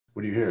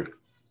What do you hear?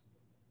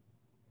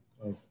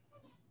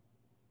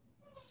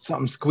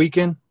 Something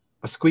squeaking,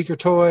 a squeaker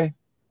toy,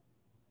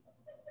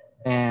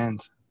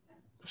 and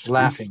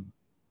laughing.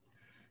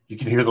 You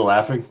can hear the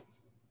laughing?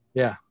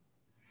 Yeah.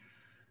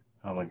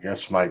 Oh, I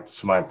guess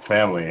it's my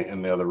family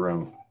in the other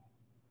room.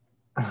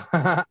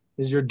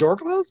 Is your door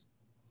closed?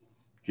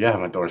 Yeah,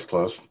 my door's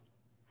closed.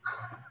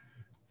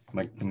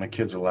 My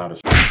kids are loud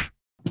as.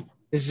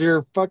 Is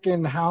your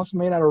fucking house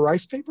made out of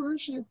rice paper and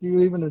shit? Do you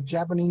live in a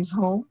Japanese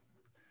home?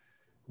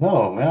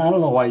 No, man, I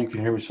don't know why you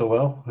can hear me so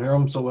well. Hear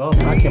them so well.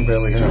 I can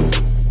barely hear them.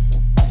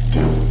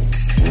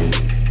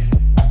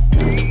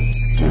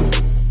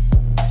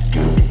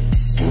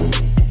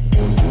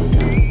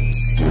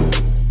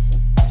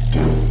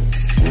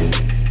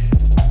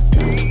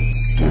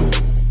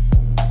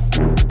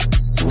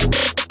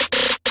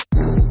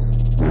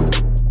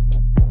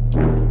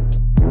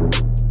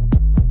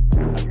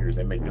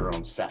 They make their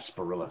own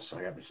sarsaparilla, so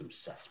I got me some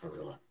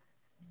sarsaparilla.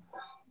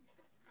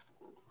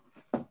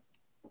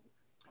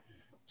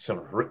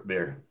 Some root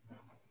beer.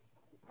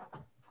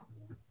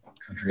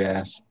 Country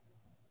ass.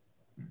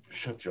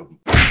 Shut your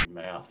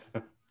mouth.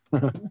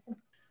 All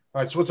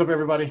right, so what's up,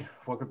 everybody?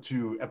 Welcome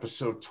to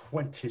episode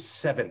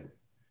 27.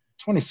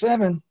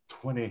 27?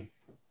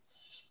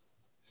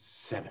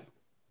 27.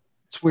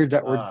 It's weird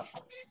that we're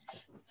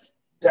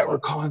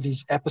calling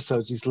these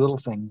episodes these little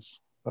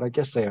things, but I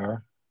guess they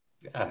are.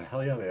 Yeah,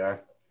 hell yeah, they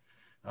are.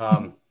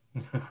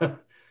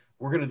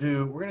 We're gonna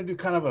do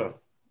kind of a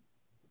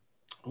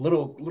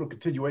little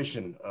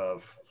continuation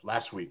of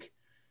last week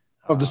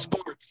of the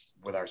sports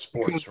with our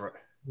sports,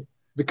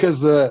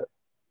 because the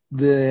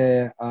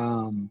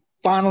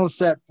final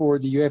set for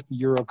the UEFA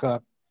Euro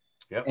Cup,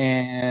 yep,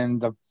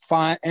 and the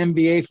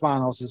NBA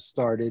finals has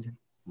started.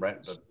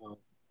 Right.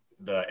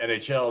 The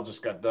NHL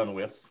just got done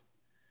with.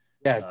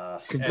 Yeah.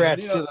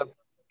 Congrats to the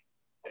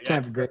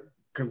Tampa Bay.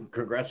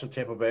 Congrats to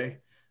Tampa Bay.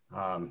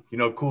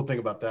 Cool thing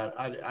about that,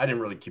 I didn't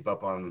really keep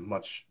up on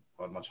much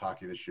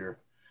hockey this year.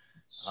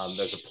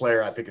 There's a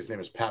player, I think his name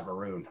is Pat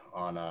Maroon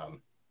on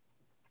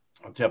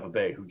Tampa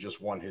Bay, who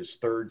just won his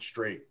third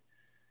straight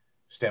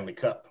Stanley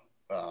Cup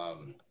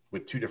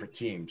with two different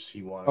teams.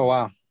 He won. Oh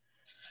wow!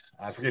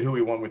 I forget who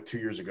he won with 2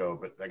 years ago,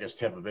 but I guess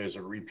Tampa Bay is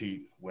a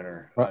repeat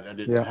winner. Right. I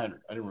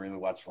didn't really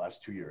watch the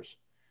last 2 years.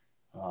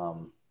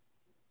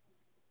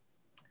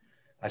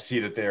 I see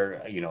that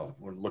they're,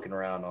 we're looking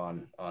around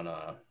on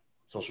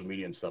social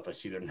media and stuff. I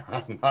see they're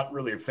not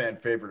really a fan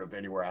favorite of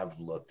anywhere I've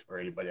looked or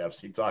anybody I've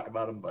seen talk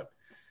about them, but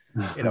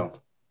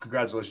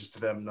congratulations to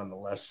them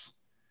nonetheless.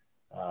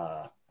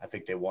 I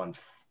think they won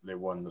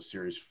the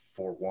series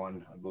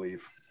 4-1, I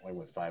believe, only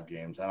with 5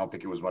 games. I don't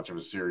think it was much of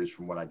a series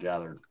from what I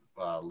gathered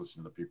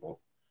listening to people.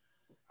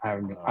 I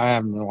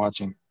haven't been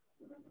watching.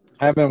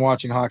 I haven't been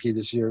watching hockey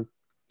this year.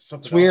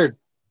 It's weird.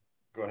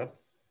 Go ahead.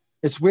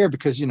 It's weird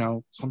because,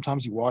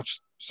 sometimes you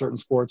watch certain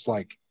sports,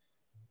 like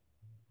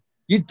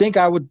you'd think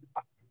I would,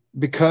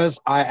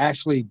 because I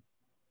actually,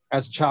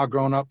 as a child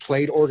growing up,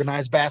 played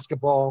organized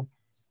basketball,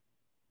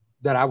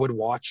 that I would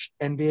watch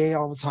NBA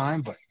all the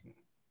time, but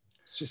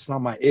it's just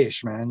not my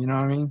ish, man. You know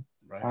what I mean?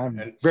 Right.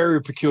 I'm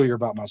very peculiar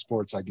about my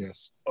sports, I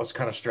guess. It's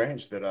kind of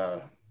strange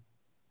that,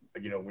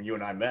 when you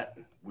and I met,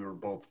 we were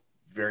both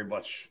very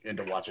much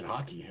into watching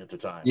hockey at the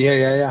time.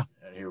 Yeah.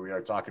 And here we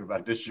are talking about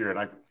it this year, and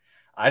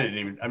I didn't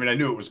even. I mean, I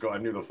knew it was going. I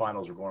knew the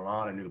finals were going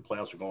on. I knew the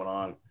playoffs were going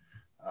on.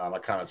 I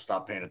kind of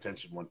stopped paying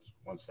attention once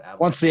the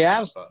Avs.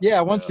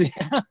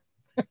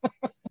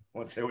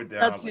 Once they were down.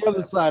 That's the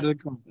other side of the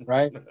coin,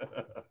 right?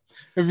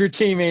 If your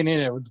team ain't in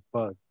it, what the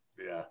fuck?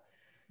 Yeah.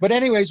 But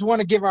anyways, we want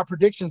to give our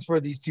predictions for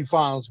these two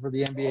finals, for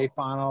the NBA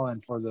final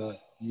and for the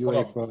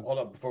UEFA Hold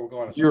on, before we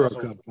go on. Euro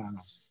Cup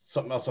finals.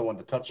 Something else I wanted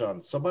to touch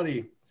on.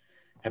 Somebody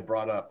had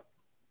brought up,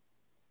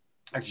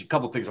 actually, a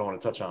couple of things I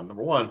want to touch on.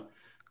 Number one,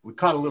 we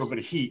caught a little bit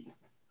of heat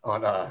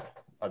on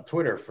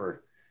Twitter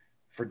for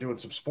doing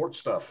some sports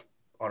stuff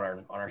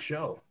on our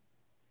show,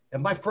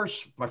 and my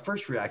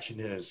first reaction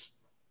is,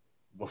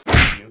 well,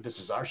 f you, this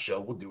is our show,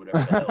 we'll do whatever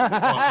the hell we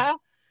want.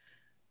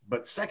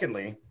 But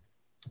secondly,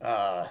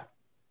 the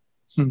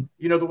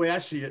way I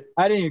see it,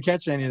 I didn't even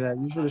catch any of that.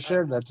 You should have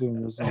shared that to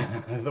me or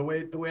something. The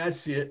way I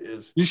see it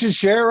is, you should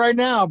share it right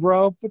now,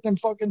 bro. Put them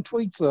fucking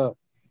tweets up.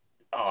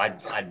 Oh,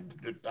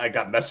 I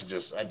got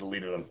messages. I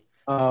deleted them.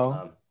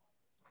 Oh.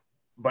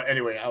 But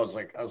anyway, I was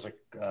like,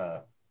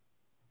 the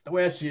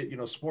way I see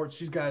it,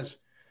 sports,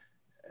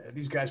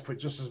 these guys put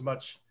just as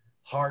much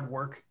hard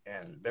work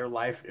and their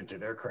life into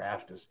their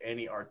craft as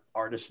any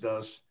artist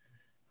does.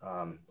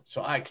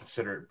 So I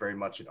consider it very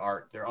much an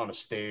art. They're on a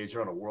stage,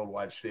 they're on a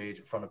worldwide stage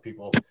in front of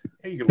people,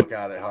 and you can look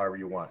at it however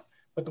you want.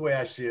 But the way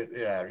I see it,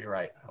 yeah, you're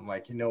right. I'm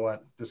like, you know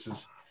what? This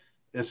is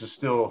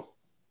still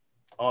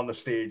on the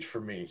stage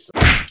for me. So.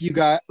 You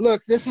guys,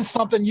 look, this is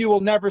something you will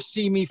never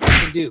see me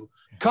fucking do.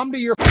 Come to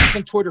your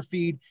fucking Twitter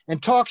feed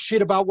and talk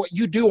shit about what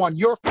you do on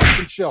your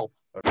fucking show.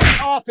 Okay.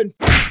 Off and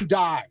fucking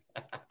die.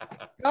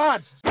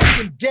 God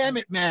fucking damn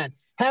it, man.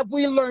 Have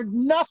we learned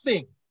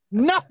nothing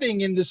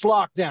in this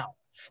lockdown?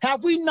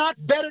 Have we not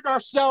bettered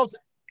ourselves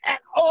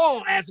at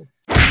all as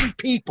fucking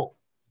people?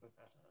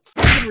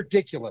 fucking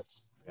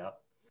ridiculous. Yeah.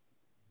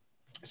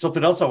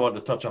 Something else I wanted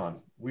to touch on.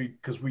 We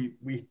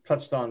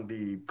touched on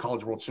the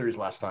College World Series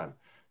last time.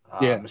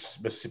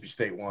 Mississippi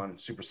State won.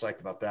 Super psyched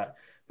about that.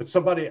 But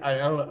somebody, I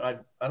don't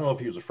know if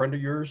he was a friend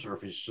of yours or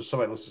if he's just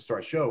somebody listens to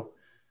our show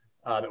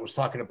that was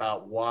talking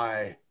about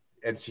why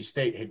NC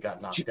State had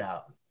got knocked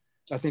out.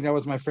 I think that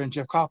was my friend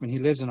Jeff Kaufman. He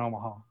lives in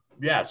Omaha.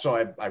 Yeah,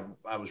 so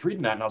I was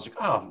reading that and I was like,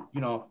 oh,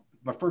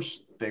 my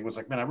first thing was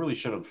like, man, I really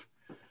should have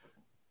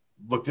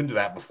looked into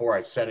that before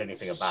I said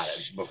anything about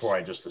it, before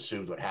I just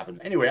assumed what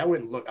happened. Anyway, I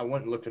went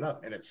and looked it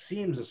up, and it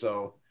seems as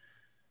though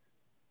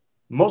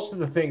most of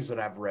the things that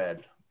I've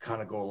read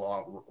kind of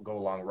go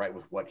along right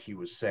with what he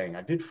was saying.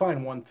 I did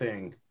find one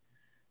thing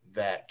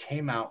that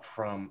came out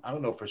from, I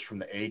don't know if it's from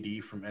the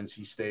AD from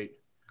NC State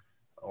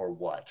or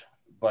what,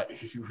 but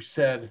he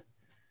said,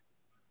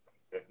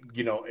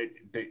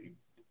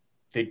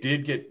 they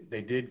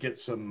did get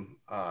some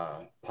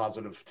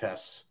positive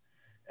tests,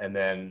 and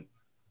then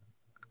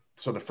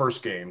so the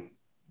first game,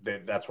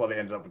 that's why they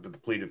ended up with the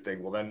depleted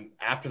thing. Well, then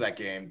after that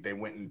game, they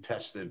went and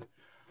tested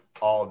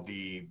all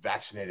the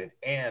vaccinated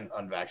and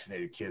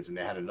unvaccinated kids, and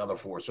they had another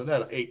 4. So they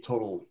had 8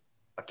 total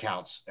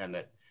accounts. And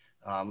that,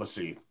 let's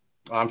see,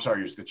 I'm sorry,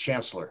 it was the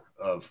chancellor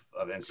of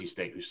NC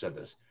State who said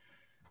this.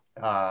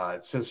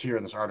 It says here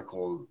in this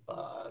article,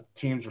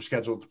 teams were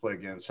scheduled to play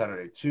again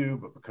Saturday too,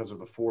 but because of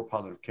the 4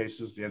 positive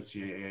cases, the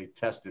NCAA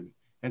tested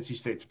NC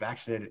State's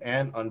vaccinated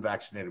and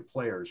unvaccinated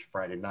players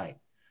Friday night.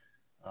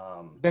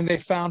 Then they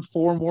found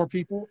 4 more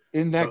people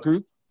in that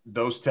group.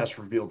 Those tests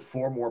revealed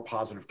 4 more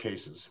positive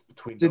cases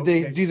between. Do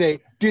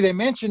they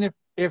mention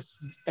if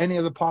any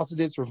of the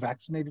positives were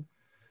vaccinated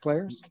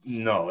players?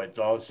 No, it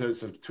all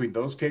says between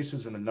those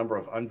cases and the number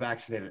of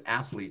unvaccinated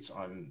athletes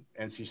on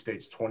NC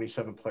State's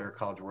 27-player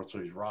College World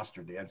Series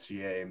roster, the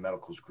NCAA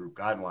Medicals Group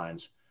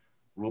guidelines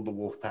ruled the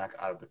Wolfpack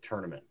out of the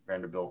tournament.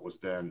 Vanderbilt was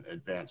then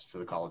advanced to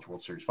the College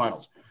World Series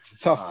finals. It's a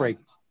tough break.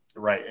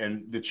 Right,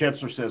 and the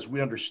chancellor says,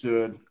 we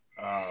understood.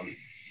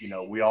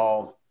 We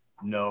all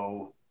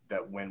know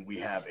that when we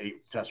have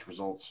 8 test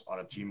results on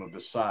a team of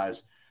this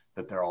size,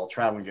 that they're all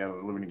traveling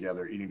together, living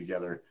together, eating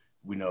together,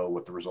 we know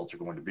what the results are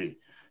going to be.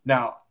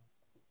 Now,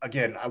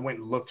 again, I went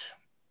and looked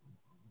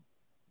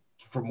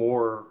for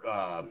more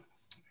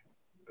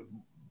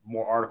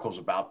articles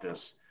about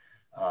this,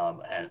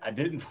 and I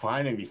didn't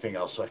find anything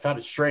else. So I found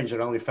it strange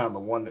that I only found the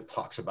one that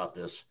talks about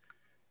this.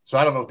 So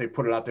I don't know if they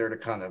put it out there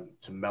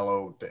to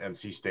mellow the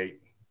NC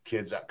State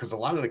kids out, because a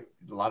lot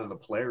of the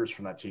players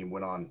from that team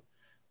went on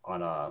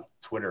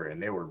Twitter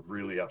and they were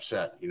really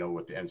upset,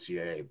 with the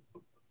NCAA,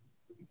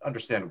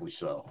 understandably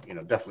so.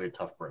 Definitely a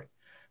tough break.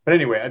 But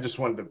anyway, I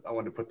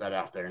wanted to put that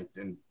out there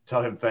and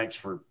tell him thanks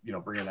for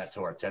bringing that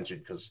to our attention,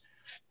 because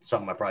it's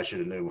something I probably should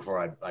have knew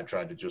before I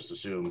tried to just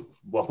assume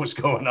what was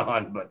going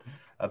on. But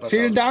I thought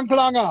vielen Dank,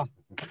 Langer.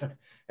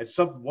 And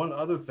one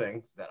other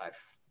thing that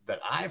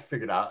I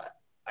figured out,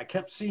 I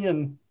kept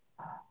seeing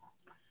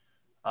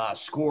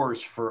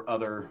scores for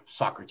other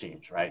soccer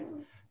teams, right?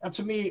 And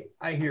to me,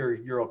 I hear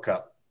Euro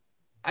Cup,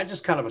 I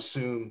just kind of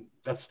assume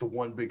that's the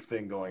one big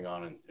thing going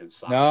on in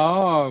soccer.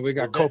 No, we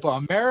got Copa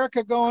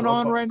America going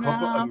on right now.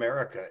 Copa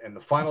America, and the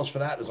finals for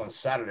that is on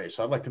Saturday.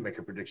 So I'd like to make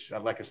a prediction.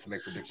 I'd like us to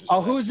make predictions.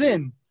 Oh, who's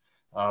in?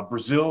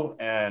 Brazil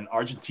and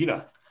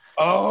Argentina.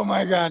 Oh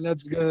my God,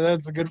 that's good.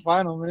 That's a good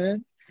final,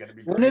 man.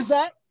 When is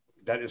that?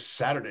 That is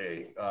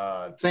Saturday.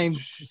 Same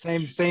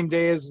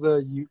day as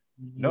the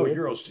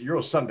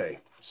Euro Sunday.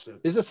 So,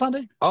 is it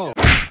Sunday? Oh,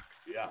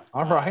 yeah.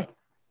 All right.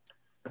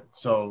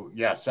 So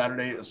yeah,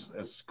 Saturday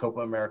is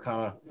Copa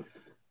Americana.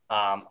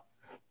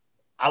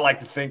 I like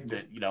to think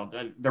that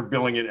they're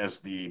billing it as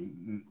the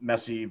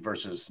Messi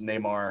versus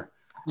Neymar.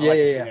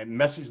 Yeah. And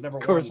Messi's never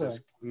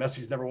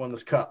won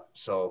this cup,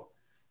 so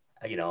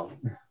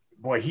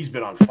boy, he's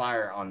been on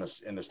fire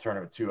in this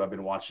tournament too. I've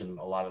been watching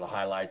a lot of the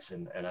highlights,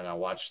 and then I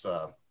watched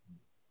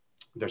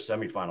their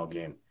semifinal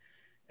game,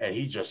 and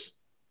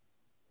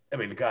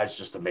the guy's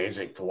just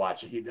amazing to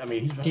watch. He is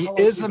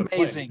amazing.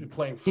 He's been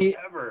playing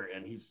forever,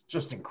 and he's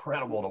just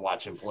incredible to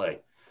watch him play.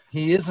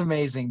 He is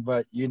amazing,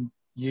 but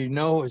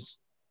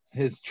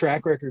his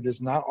track record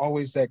is not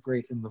always that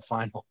great in the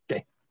final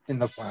day.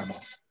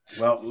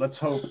 Well, let's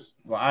hope.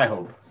 Well, I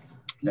hope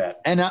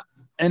that.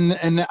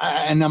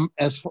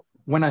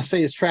 When I say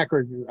his track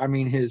record, I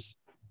mean his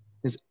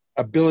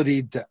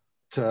ability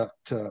to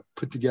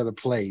put together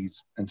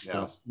plays and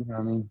stuff. Yeah. You know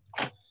what I mean?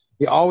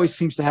 He always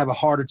seems to have a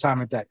harder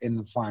time at that in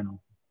the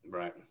final.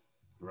 Right.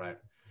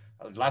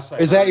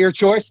 Is that your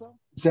choice?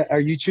 Are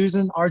you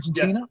choosing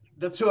Argentina? Yeah,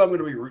 that's who I'm going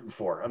to be rooting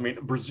for. I mean,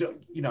 Brazil.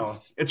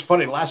 It's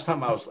funny. Last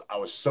time I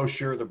was so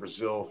sure that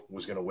Brazil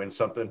was going to win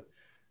something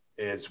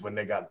is when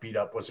they got beat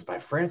up. Was it by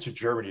France or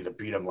Germany that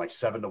beat them like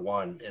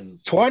 7-1? In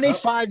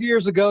 25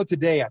 years ago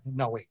today, I think.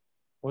 No, wait.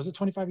 Was it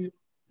 25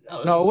 years?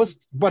 No, it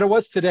was. But it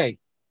was today.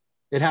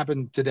 It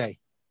happened today.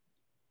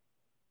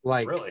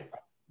 Really?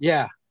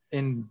 Yeah.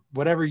 In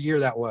whatever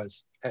year that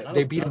was,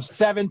 they beat them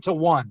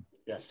 7-1.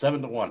 Yeah,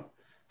 7-1.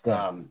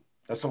 Yeah.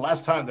 That's the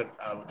last time that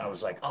I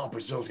was like, "Oh,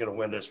 Brazil's gonna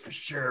win this for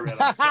sure, man."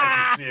 I'm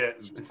excited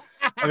to see it.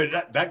 I mean,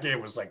 that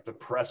game was like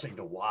depressing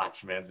to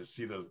watch, man. To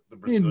see the You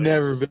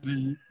Brazilians.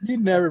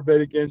 never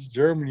bet against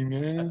Germany,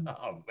 man.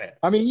 Oh man.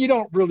 I mean, you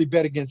don't really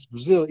bet against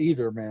Brazil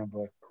either, man.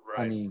 But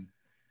I Right. mean,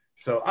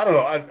 So I don't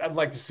know. I'd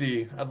like to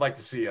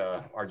see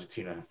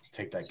Argentina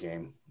take that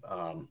game.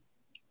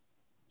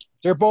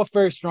 they're both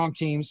very strong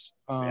teams.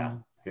 Yeah.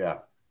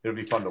 It'll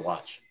be fun to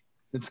watch.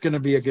 It's going to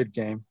be a good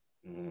game.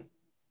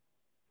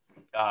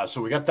 Mm-hmm.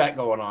 So we got that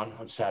going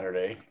on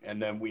Saturday,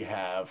 and then we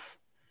have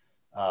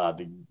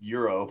the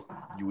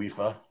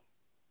UEFA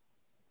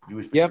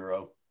Yep.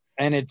 Euro,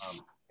 and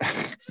it's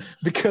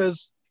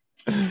because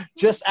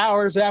just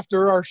hours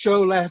after our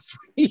show last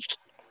week,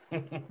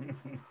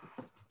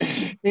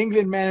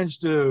 England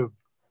managed to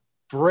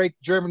break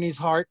Germany's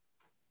heart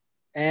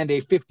and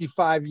a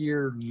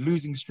 55-year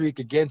losing streak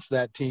against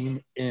that team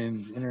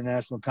in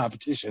international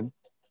competition.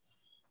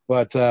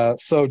 But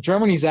so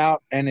Germany's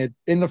out, and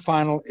in the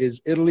final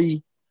is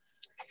Italy,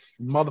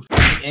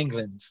 motherfucking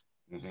England.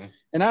 Mm-hmm.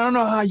 And I don't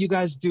know how you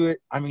guys do it.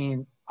 I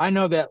mean, I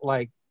know that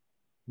like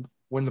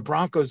when the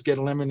Broncos get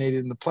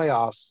eliminated in the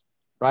playoffs,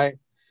 right?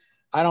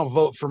 I don't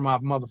vote for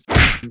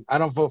I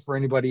don't vote for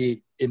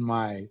anybody in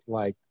my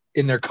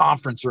in their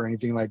conference or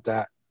anything like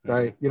that,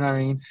 right? Mm-hmm. You know what I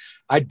mean?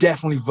 I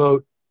definitely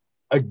vote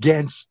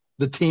against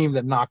the team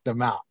that knocked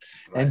them out.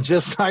 Right. And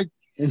just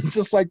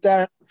like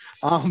that,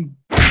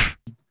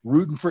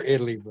 rooting for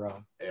Italy,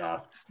 bro. Yeah.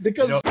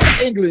 Because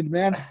England,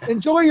 man.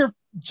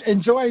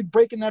 Enjoy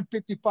breaking that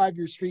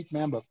 55-year streak,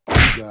 man. But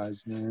fuck you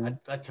guys, man.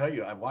 I tell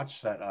you, I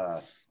watched that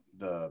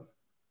the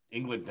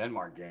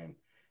England-Denmark game.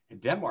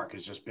 And Denmark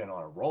has just been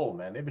on a roll,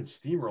 man. They've been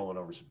steamrolling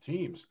over some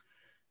teams.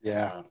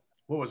 Yeah.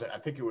 What was it? I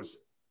think it was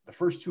the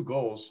first two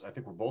goals, I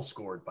think were both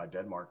scored by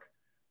Denmark.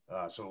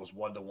 So it was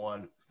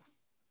 1-1.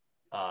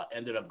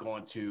 Ended up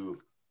going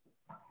to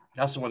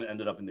that's the one that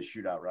ended up in the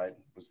shootout, right?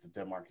 Was the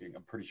Denmark?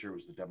 I'm pretty sure it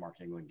was the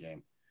Denmark-England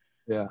game.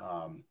 Yeah.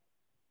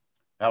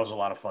 That was a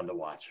lot of fun to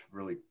watch.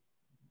 Really,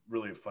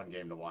 really a fun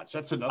game to watch.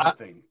 That's another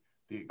thing.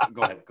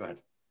 Go ahead.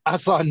 I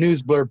saw a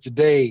news blurb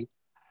today,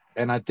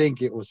 and I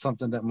think it was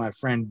something that my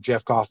friend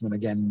Jeff Kaufman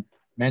again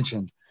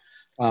mentioned,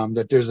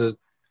 that there's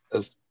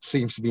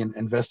seems to be an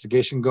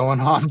investigation going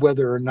on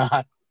whether or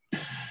not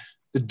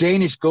the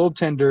Danish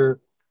goaltender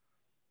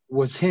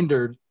was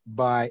hindered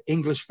by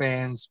English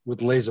fans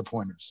with laser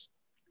pointers.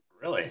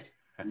 Really?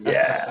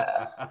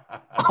 Yeah.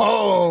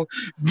 Oh,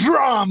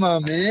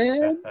 drama,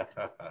 man.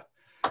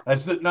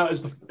 Is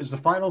the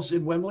finals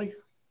in Wembley?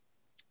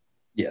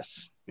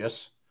 Yes.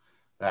 Yes.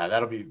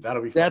 That'll be fun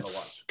to watch.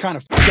 That's kind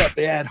of fucked up.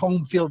 They had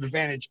home field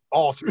advantage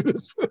all through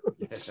this.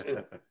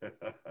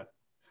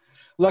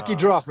 Lucky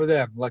draw for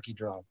them. Lucky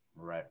draw.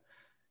 Right.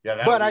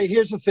 Yeah. But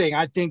here's the thing.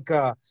 I think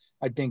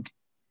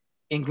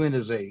England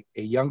is a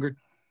younger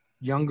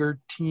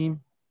team,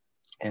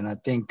 and I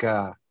think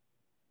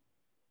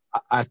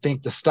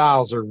the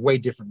styles are way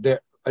different.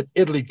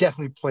 Italy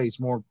definitely plays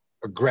more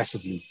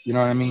aggressively. You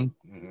know what I mean?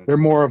 Mm-hmm. They're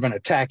more of an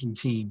attacking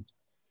team,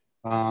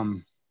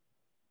 and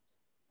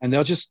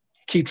they'll just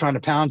keep trying to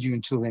pound you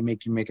until they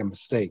make you make a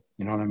mistake.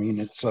 You know what I mean?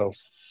 And so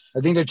I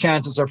think their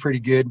chances are pretty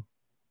good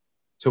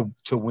to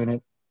win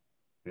it.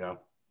 Yeah.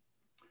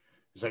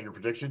 Is that your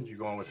prediction? You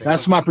going with England?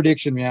 That's my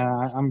prediction, yeah.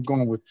 I'm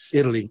going with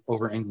Italy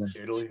over England.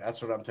 Italy?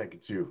 That's what I'm taking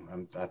too.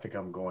 I think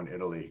I'm going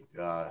Italy.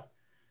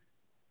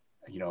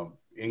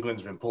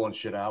 England's been pulling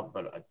shit out,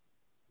 but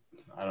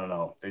I don't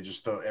know. They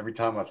just every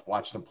time I've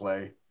watched them play,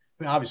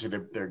 I mean, obviously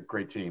they're a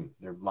great team.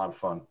 They're a lot of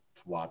fun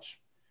to watch.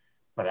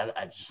 But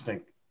I just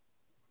think,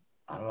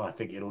 I don't know. I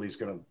think they're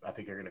going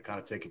to kind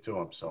of take it to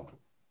them. So,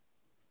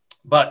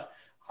 but,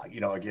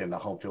 again, the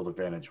home field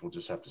advantage, we'll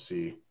just have to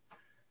see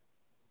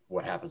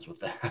what happens with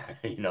that.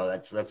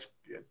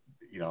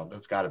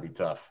 That's got to be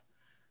tough.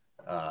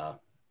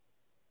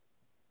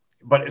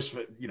 But it's,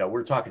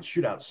 we're talking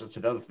shootouts. So it's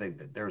another thing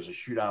that there was a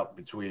shootout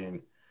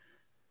between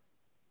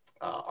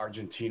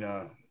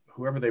Argentina,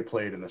 whoever they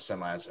played in the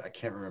semis. I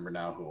can't remember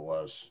now who it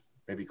was.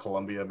 Maybe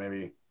Colombia,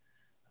 maybe.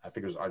 I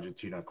think it was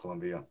Argentina,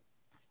 Colombia.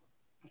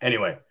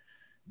 Anyway,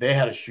 they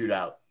had a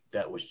shootout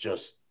that was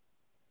just,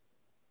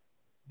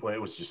 boy,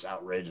 it was just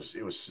outrageous.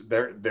 It was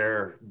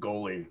their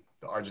goalie,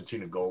 the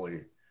Argentina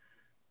goalie,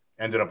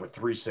 ended up with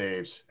 3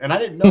 saves. And I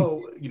didn't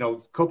know,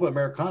 Copa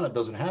Americana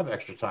doesn't have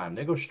extra time.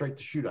 They go straight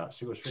to shootouts.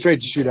 They go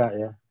straight to shootout,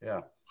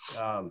 yeah.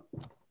 Yeah.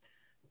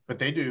 But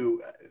they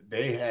do.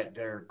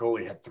 Their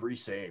goalie had 3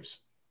 saves.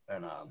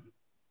 And,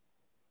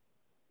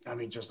 I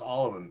mean, just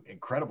all of them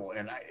incredible.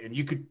 And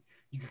you could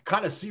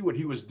kind of see what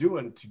he was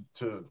doing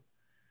to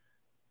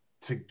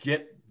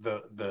get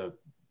the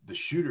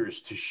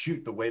shooters to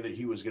shoot the way that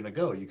he was going to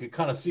go. You could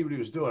kind of see what he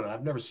was doing. And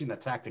I've never seen that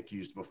tactic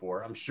used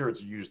before. I'm sure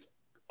it's used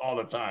all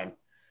the time.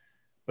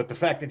 But the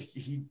fact that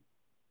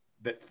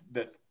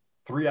that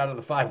 3 out of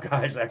the 5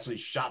 guys actually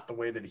shot the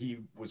way that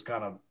he was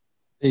kind of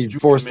he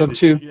forced them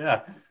to.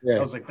 Yeah. I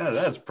was like,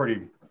 that's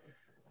pretty.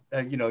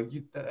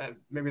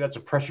 Maybe that's a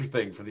pressure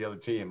thing for the other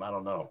team. I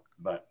don't know,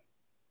 but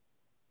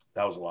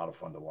that was a lot of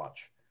fun to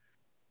watch.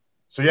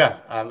 So yeah,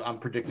 I'm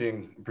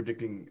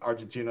predicting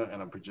Argentina,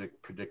 and I'm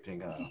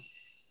predicting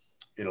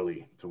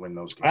Italy to win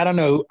those games. I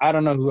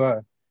don't know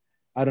who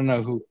I don't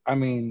know who. I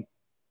mean,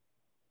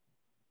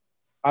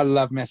 I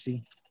love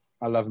Messi.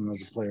 I love him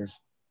as a player.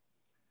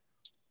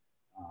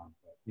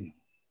 But, you know,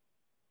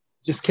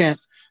 just can't,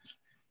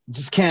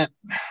 just can't,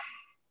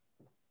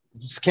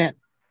 just can't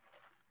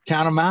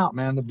count them out,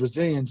 man. The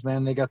Brazilians,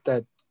 man, they got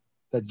that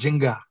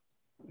Jenga,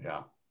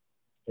 Yeah,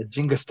 that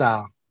Jenga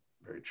style.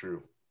 very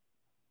true.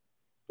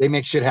 They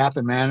make shit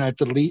happen, man. At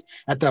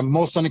the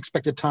most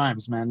unexpected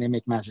times, man, they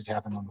make magic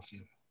happen on the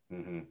field.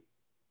 Mm-hmm.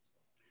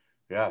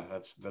 Yeah,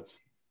 that's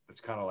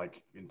kind of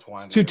like It's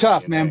entwined in too their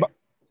tough, man. DNA.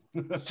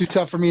 But it's too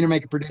tough for me to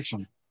make a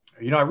prediction.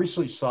 You know, I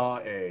recently saw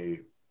a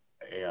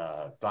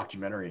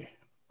documentary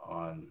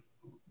on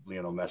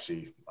Lionel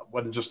Messi. It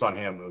wasn't just on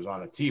him; it was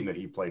on a team that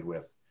he played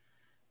with.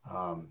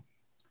 Um,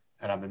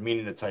 and I've been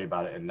meaning to tell you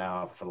about it, and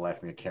now for the life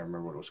of me, I can't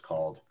remember what it was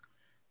called.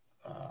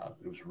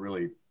 It was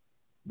really,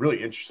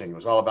 really interesting. It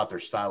was all about their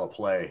style of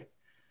play.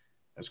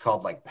 It's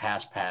called like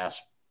pass,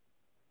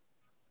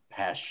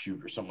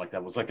 shoot, or something like that.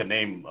 It was like the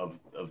name of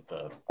of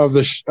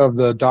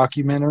the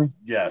documentary.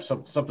 yeah,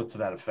 something to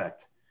that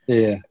effect.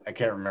 Yeah, I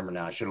can't remember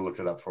now. I should have looked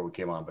it up before we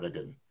came on, but I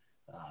didn't.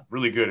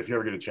 Really good. If you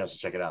ever get a chance to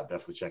check it out,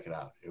 definitely check it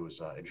out. It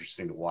was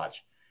interesting to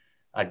watch.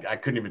 I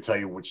couldn't even tell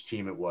you which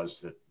team it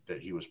was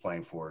that he was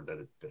playing for, that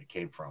it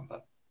came from,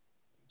 but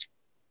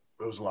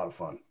it was a lot of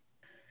fun.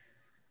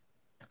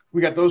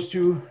 We got those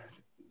two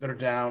that are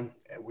down.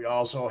 We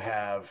also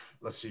have,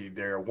 let's see,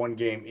 they're one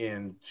game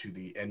into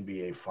the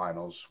NBA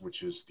Finals,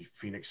 which is the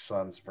Phoenix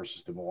Suns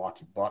versus the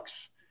Milwaukee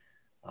Bucks.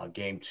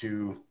 Game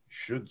 2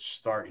 should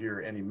start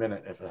here any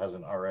minute if it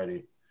hasn't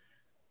already.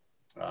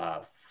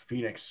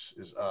 Phoenix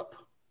is up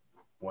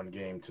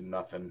 1-0.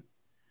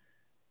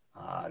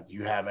 Do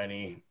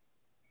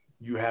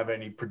you have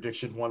any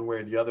prediction one way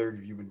or the other?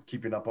 Have you been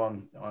keeping up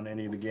on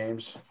any of the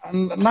games?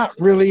 not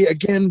really.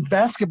 Again,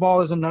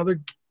 basketball is another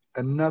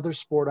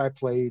sport I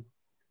played,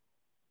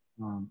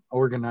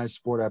 organized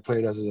sport I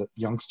played as a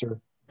youngster.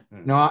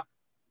 You know,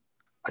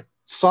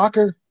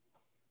 soccer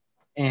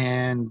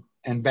and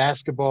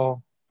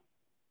basketball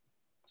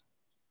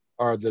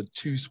are the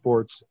two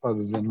sports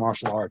other than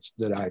martial arts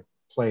that I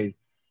played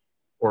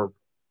or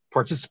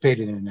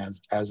participated in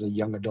as a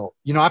young adult.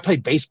 You know, I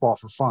played baseball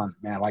for fun,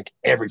 man, like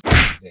every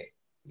day.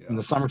 Yeah. In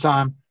the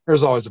summertime,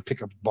 there's always a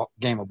pickup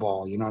game of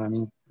ball. You know what I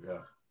mean?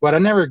 Yeah. But I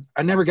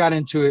never got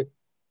into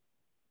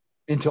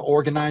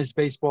organized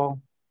baseball.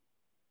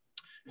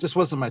 Just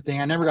wasn't my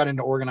thing. I never got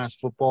into organized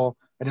football.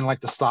 I didn't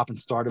like the stop and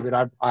start of it.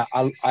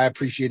 I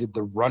appreciated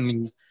the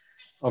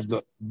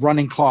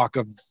running clock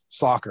of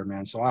soccer,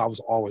 man. So I was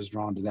always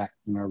drawn to that,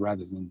 you know,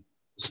 rather than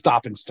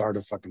stop and start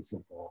of fucking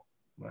football.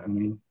 Right. I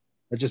mean,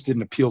 it just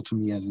didn't appeal to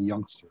me as a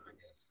youngster, I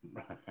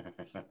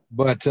guess.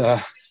 But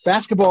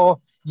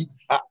basketball,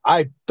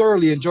 I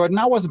thoroughly enjoyed, and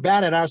I wasn't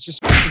bad at it. I was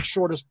just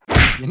short as,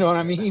 you know what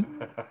I mean?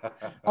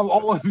 I've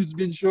always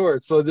been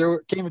short, so there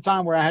came a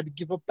time where I had to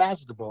give up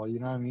basketball. You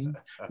know what I mean?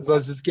 Because I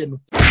was just getting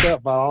fucked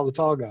up by all the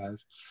tall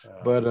guys.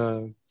 But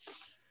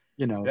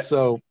you know,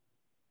 so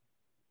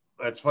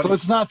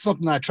it's not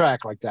something I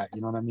track like that.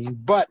 You know what I mean?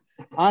 But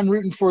I'm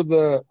rooting for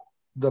the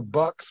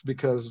Bucks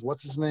because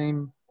what's his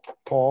name?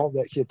 Paul,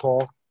 that kid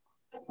Paul.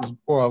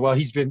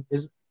 He's been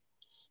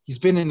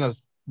in the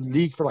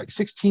league for like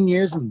 16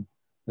 years and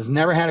has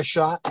never had a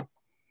shot.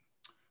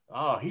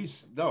 Oh, he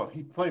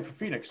played for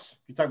Phoenix.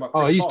 You talking about?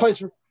 Chris Paul. Plays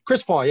for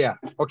Chris Paul, yeah.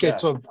 Okay, yeah.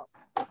 So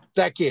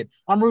that kid,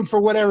 I'm rooting for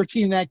whatever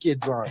team that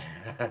kid's on.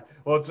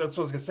 Well, that's what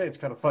I was gonna say. It's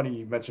kind of funny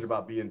you mentioned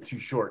about being too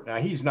short. Now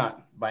he's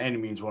not by any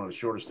means one of the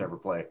shortest to ever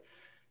play,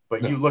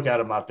 but you look at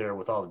him out there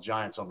with all the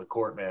giants on the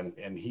court, man,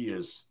 and he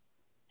is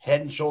head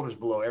and shoulders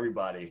below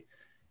everybody.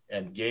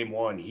 And game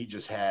 1, he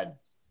just had.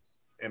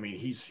 I mean,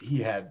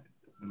 he had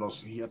the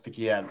most. I think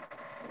he had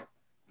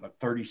like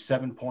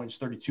 37 points,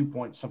 32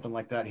 points, something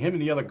like that. Him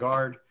and the other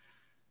guard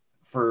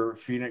for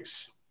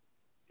Phoenix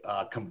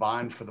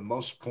combined for the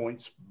most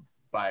points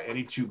by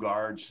any two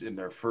guards in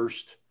their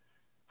first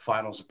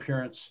finals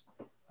appearance.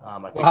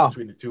 I think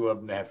between the two of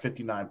them, they had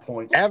 59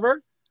 points.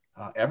 Ever,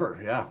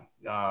 yeah.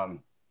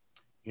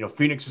 You know,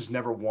 Phoenix has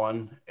never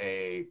won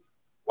a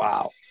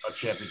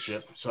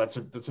championship, so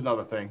that's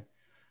another thing.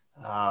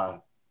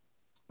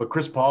 But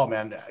Chris Paul,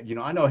 man, you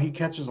know, I know he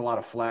catches a lot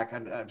of flack.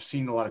 I've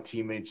seen a lot of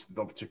teammates that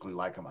don't particularly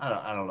like him. I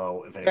don't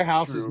know if their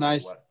house is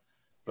nice,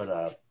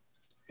 but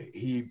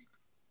he,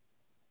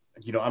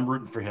 you know, I'm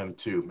rooting for him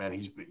too, man.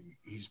 He's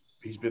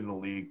been in the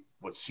league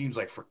what seems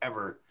like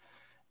forever,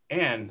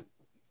 and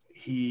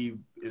he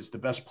is the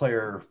best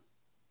player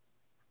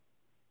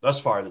thus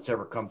far that's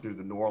ever come through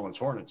the New Orleans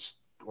Hornets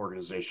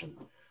organization.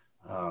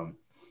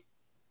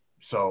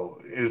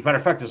 So, as a matter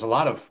of fact, there's a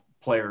lot of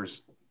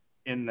players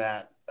in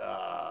that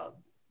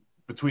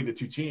between the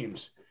two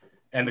teams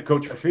and the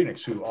coach for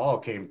Phoenix who all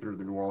came through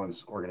the New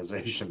Orleans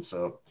organization.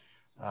 So,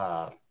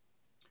 I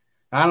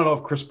don't know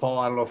if Chris Paul.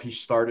 I don't know if he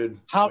started.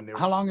 How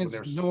long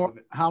has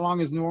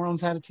New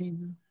Orleans had a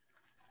team?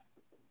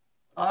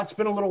 It's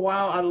been a little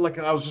while. I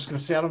was just going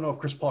to say, I don't know if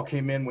Chris Paul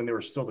came in when they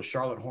were still the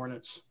Charlotte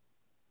Hornets,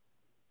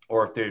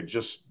 or if they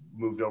just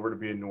moved over to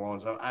be in New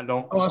Orleans. I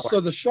don't. Oh,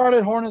 so the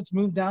Charlotte Hornets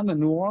moved down to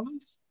New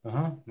Orleans?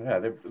 Yeah,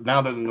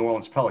 now they're the New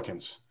Orleans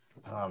Pelicans.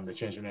 They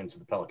changed their name to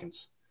the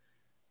Pelicans.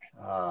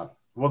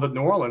 Well, the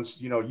New Orleans,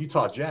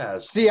 Utah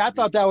Jazz. See, I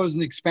thought that was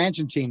an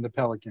expansion team, the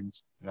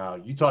Pelicans. No,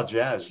 Utah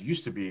Jazz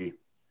used to be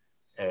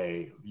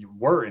you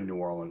were in New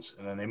Orleans,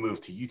 and then they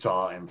moved to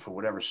Utah, and for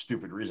whatever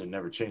stupid reason,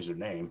 never changed their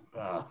name.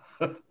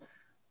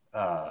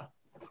 But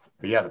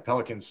yeah, the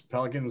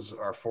Pelicans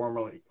are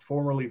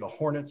formerly the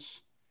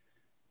Hornets,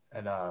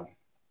 and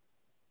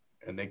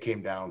they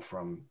came down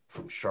from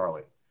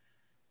Charlotte.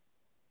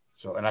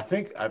 So, and I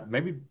think I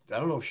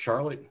don't know if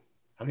Charlotte.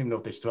 I don't even know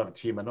if they still have a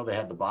team. I know they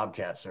had the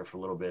Bobcats there for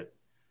a little bit,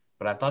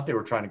 but I thought they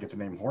were trying to get the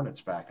name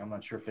Hornets back. I'm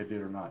not sure if they did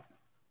or not.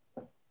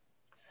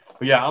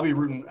 But yeah, I'll be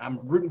rooting. I'm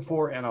rooting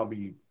for,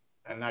 and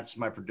that's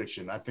my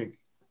prediction. I think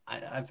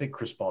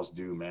Chris Paul's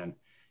due, man.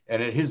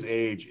 And at his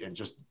age, and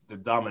just the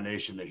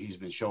domination that he's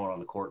been showing on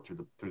the court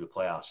through the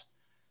playoffs,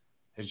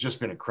 has just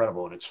been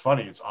incredible. And it's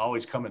funny; it's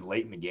always coming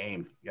late in the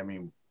game. I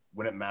mean,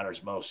 when it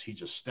matters most, he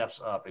just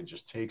steps up and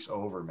just takes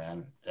over,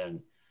 man.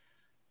 And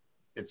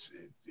it's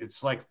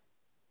like,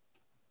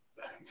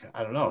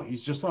 I don't know.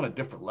 He's just on a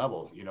different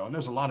level, and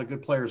there's a lot of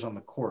good players on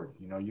the court.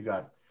 You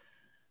got,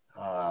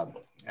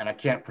 and I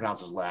can't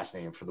pronounce his last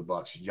name for the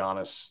Bucks,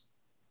 Giannis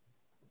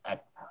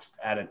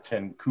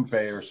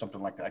Antetokounmpo or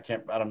something like that.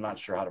 I'm not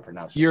sure how to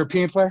pronounce it.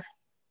 European player?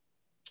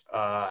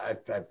 I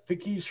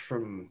think he's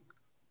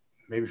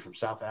maybe from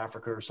South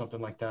Africa or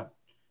something like that.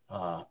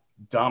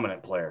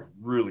 Dominant player,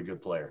 really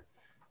good player.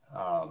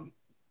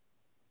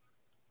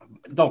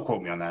 Don't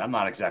quote me on that. I'm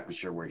not exactly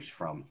sure where he's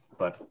from,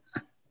 but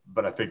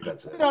I think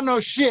that's it. I don't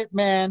know shit,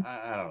 man.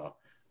 I don't know,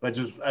 but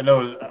I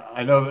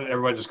know that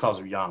everybody just calls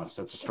him Giannis.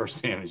 That's his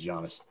first name is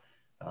Giannis.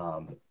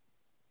 But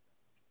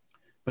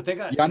they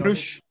got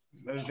Janusz.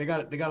 They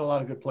got a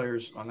lot of good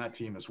players on that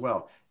team as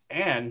well.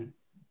 And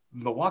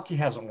Milwaukee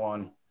hasn't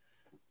won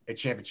a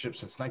championship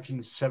since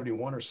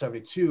 1971 or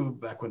 72,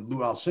 back when Lou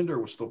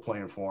Alcindor was still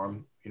playing for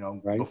him.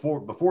 Right.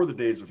 Before the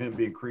days of him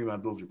being Kareem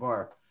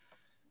Abdul-Jabbar.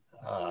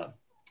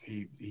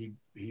 He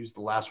was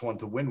the last one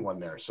to win one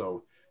there.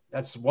 So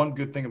that's one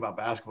good thing about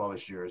basketball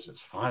this year is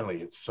it's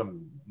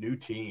some new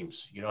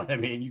teams. You know what I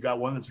mean? You got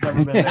one that's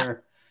never been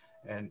there,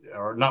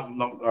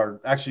 or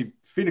actually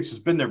Phoenix has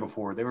been there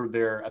before. They were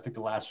there. I think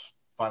the last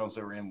finals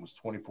they were in was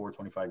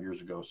 25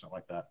 years ago, something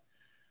like that.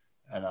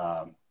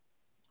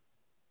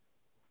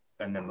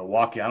 And then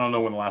Milwaukee, I don't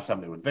know when the last time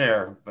they were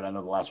there, but I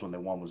know the last one they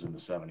won was in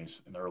the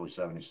early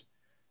 70s.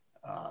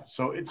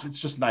 So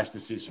it's just nice to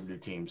see some new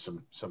teams,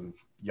 some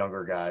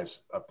younger guys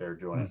up there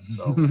doing it.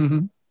 So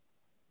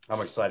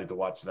I'm excited to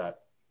watch that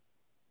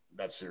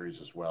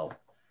series as well.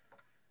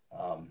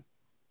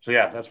 So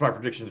yeah, that's my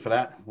predictions for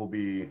that. Will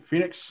be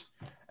Phoenix.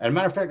 And a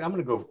matter of fact, I'm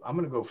gonna go.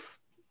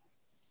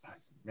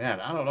 Man,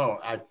 I don't know.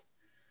 I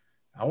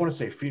want to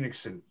say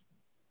Phoenix, and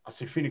I'll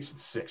say Phoenix in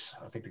 6.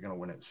 I think they're gonna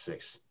win it in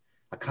 6.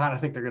 I kind of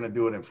think they're gonna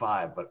do it in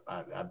 5, but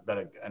I bet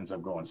it ends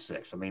up going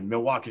 6. I mean,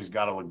 Milwaukee's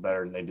got to look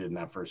better than they did in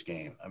that first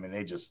game. I mean,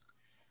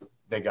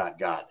 they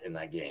got in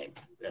that game.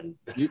 And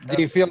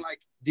do you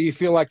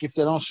feel like if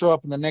they don't show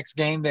up in the next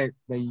game, that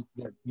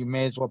you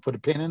may as well put a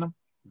pin in them?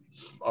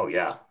 Oh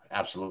yeah,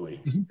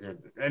 absolutely.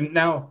 And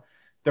now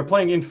they're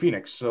playing in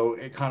Phoenix, so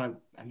it kind of,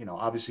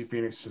 obviously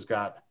Phoenix has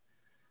got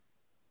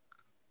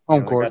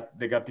home court.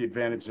 They got the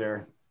advantage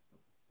there.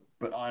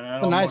 But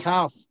it's a nice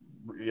house.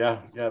 Yeah.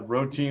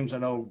 Road teams. I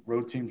know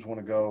road teams want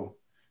to go.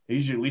 They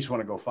usually at least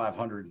want to go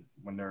 500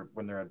 when they're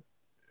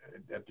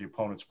at the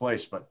opponent's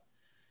place. But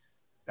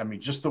I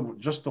mean, just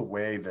the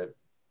way that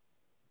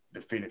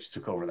the Phoenix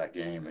took over that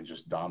game and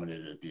just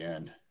dominated at the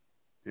end,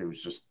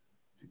 it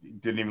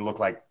didn't even look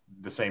like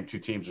the same two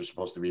teams are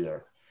supposed to be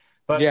there.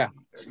 But yeah,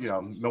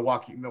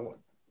 Milwaukee,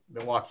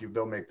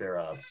 they'll make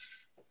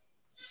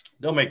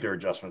their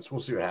adjustments.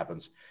 We'll see what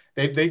happens.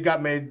 They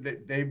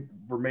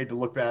were made to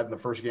look bad in the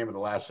first game of the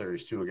last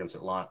series too against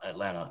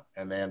Atlanta,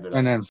 and they ended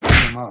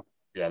up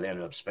they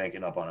ended up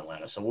spanking up on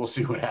Atlanta. So we'll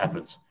see what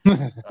happens.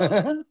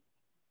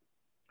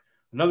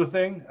 Another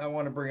thing I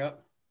want to bring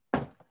up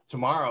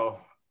tomorrow,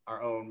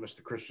 our own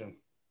Mr. Christian.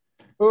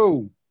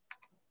 Oh,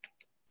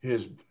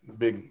 his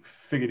big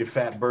figgity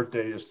fat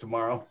birthday is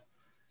tomorrow.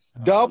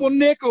 Double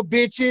nickel,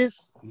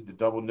 bitches. The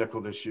double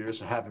nickel this year.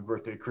 So happy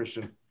birthday,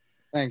 Christian.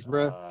 Thanks,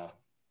 bro.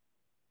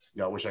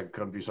 I wish I could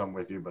come do something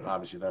with you, but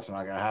obviously that's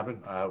not going to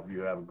happen. I hope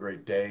you have a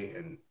great day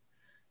and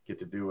get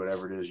to do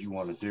whatever it is you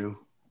want to do.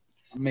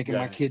 I'm making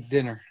my kid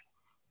dinner.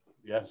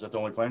 Yeah, is that the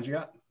only plans you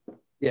got?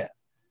 Yeah,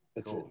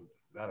 that's cool.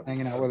 It.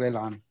 Hanging out with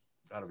Elon.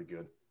 That'll be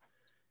good.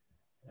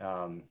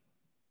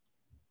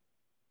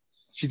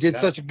 She did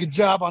such a good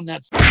job on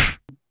that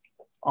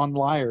on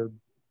Liar,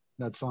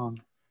 that song.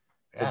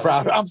 So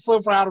proud. I'm so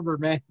proud of her,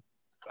 man.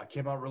 That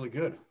came out really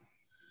good.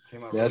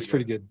 That's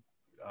pretty good.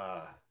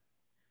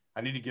 I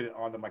need to get it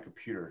onto my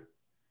computer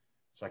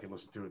so I can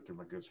listen to it through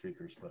my good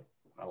speakers. But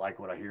I like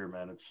what I hear,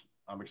 man.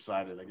 I'm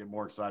excited. I get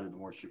more excited the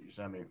more shit you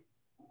send me.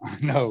 I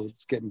know,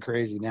 it's getting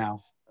crazy now.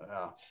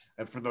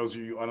 And for those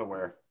of you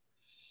unaware,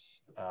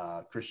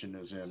 Christian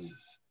is in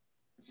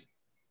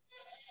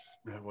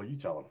Well, you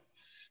tell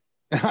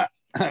There's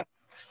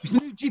a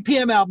new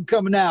GPM album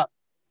coming out.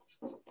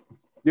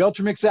 The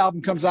Ultra Mix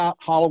album comes out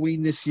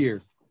Halloween this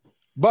year.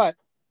 But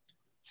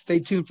stay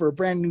tuned for a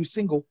brand new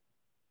single.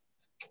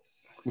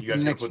 You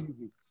guys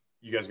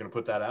gonna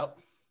put that out?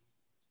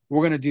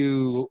 We're gonna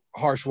do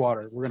Harsh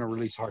Water. We're gonna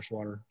release Harsh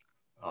Water.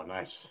 Oh,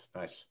 nice.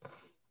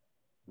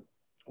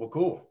 Well,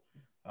 cool.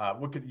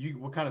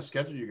 What kind of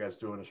schedule are you guys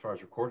doing as far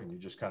as recording? You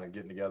just kind of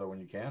getting together when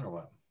you can, or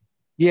what?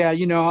 Yeah,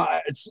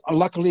 it's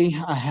luckily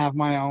I have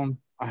my own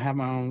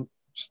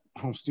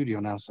home studio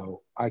now,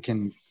 so I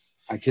can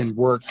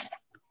work.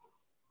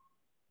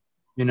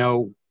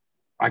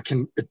 I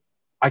can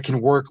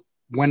work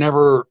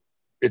whenever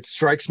it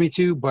strikes me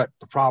to, but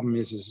the problem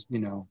is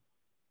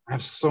I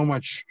have so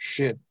much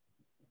shit.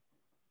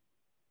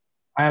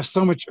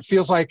 It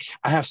feels like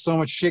I have so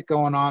much shit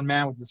going on,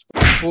 man, with this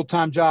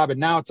full-time job, and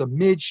now it's a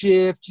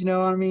mid-shift, you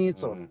know what I mean?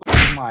 So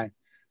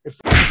it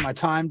fucks my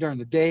time during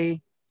the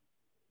day,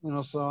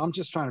 so I'm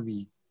just trying to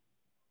be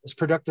as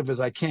productive as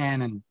I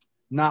can and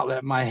not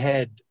let my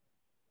head,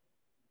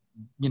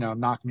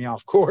 knock me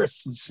off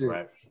course and shit.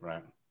 Right.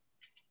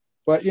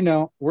 But,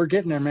 we're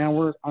getting there,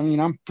 man.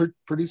 I'm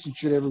producing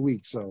shit every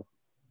week. So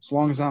as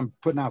long as I'm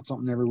putting out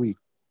something every week.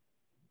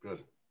 Good.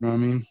 You know what I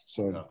mean?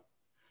 So. Yeah.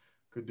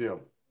 Good deal.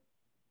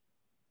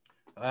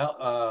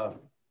 Well,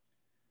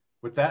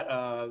 with that,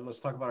 let's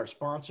talk about our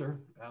sponsor.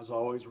 As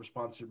always, we're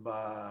sponsored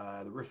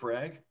by the Riff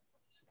Rag.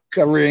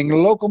 Covering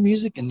local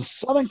music in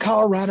Southern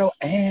Colorado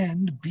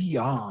and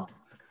beyond.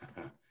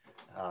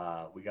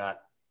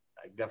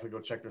 Definitely go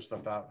check their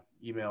stuff out.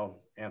 Email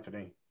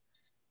Anthony.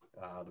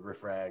 The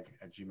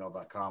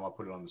riffrag@gmail.com. I'll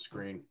put it on the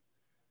screen.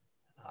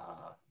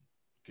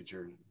 Get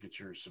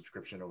your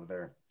subscription over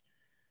there.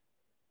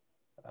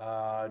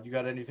 You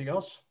got anything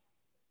else?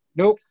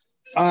 Nope.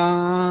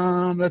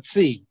 Let's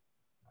see.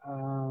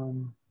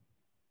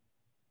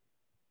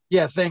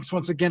 Yeah, thanks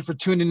once again for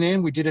tuning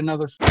in. We did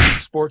another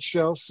sports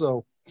show,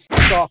 so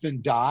fuck off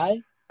and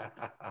die.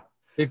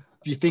 If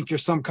you think you're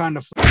some kind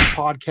of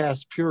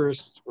podcast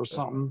purist or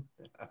something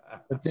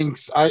that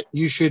thinks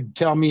you should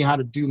tell me how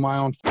to do my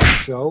own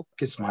show,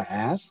 kiss my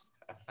ass.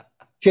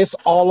 Kiss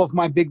all of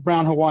my big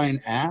brown Hawaiian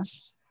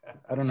ass.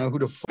 I don't know who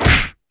the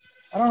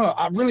I don't know.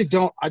 I really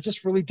don't. I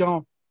just really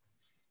don't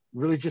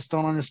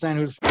understand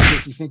who the fuck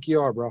is you think you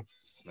are, bro.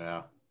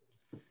 Yeah.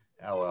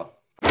 Oh, well.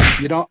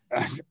 You don't,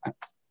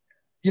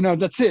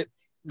 that's it.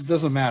 It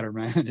doesn't matter,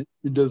 man.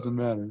 It doesn't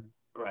matter.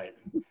 Right.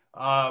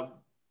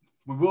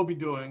 We will be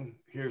doing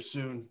here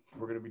soon.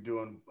 We're going to be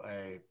doing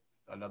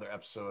another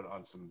episode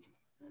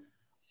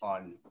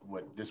on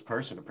what this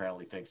person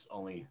apparently thinks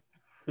only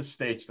the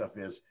stage stuff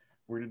is.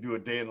 We're going to do a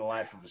day in the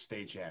life of a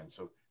stagehand.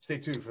 So stay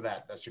tuned for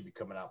that. That should be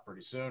coming out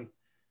pretty soon.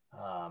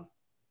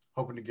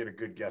 Hoping to get a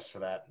good guest for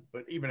that.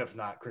 But even if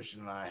not,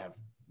 Christian and I have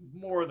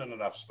more than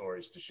enough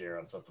stories to share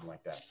on something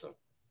like that. So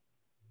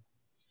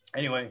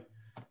anyway,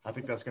 I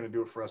think that's going to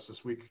do it for us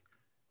this week.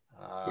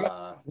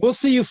 We'll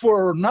see you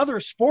for another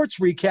sports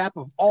recap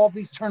of all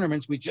these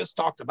tournaments we just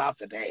talked about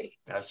today.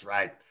 That's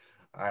right.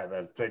 All right,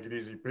 then. Take it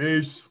easy.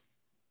 Peace.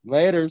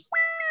 Laters.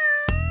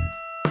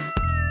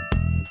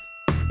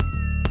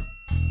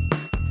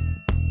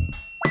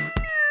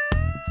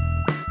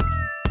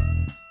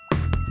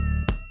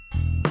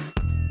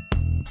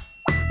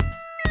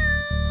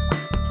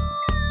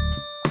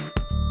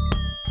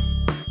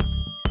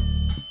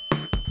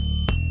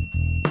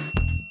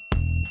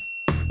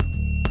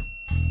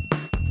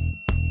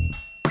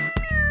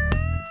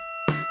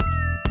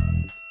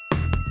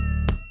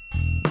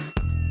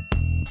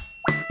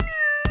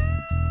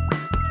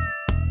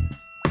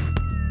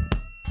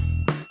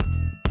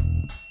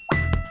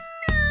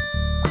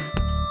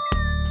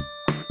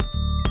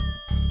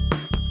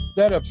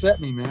 That upset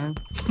me, man.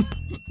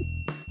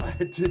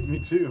 It did me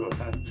too.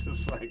 I'm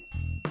just like,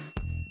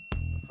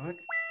 what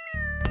the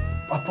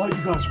fuck? I thought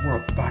you guys were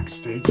a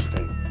backstage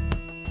thing.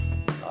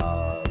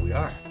 We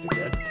are,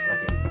 dickhead.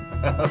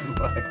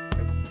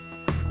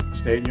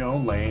 Stay in your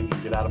own lane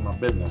and get out of my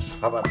business.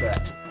 How about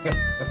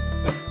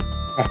that?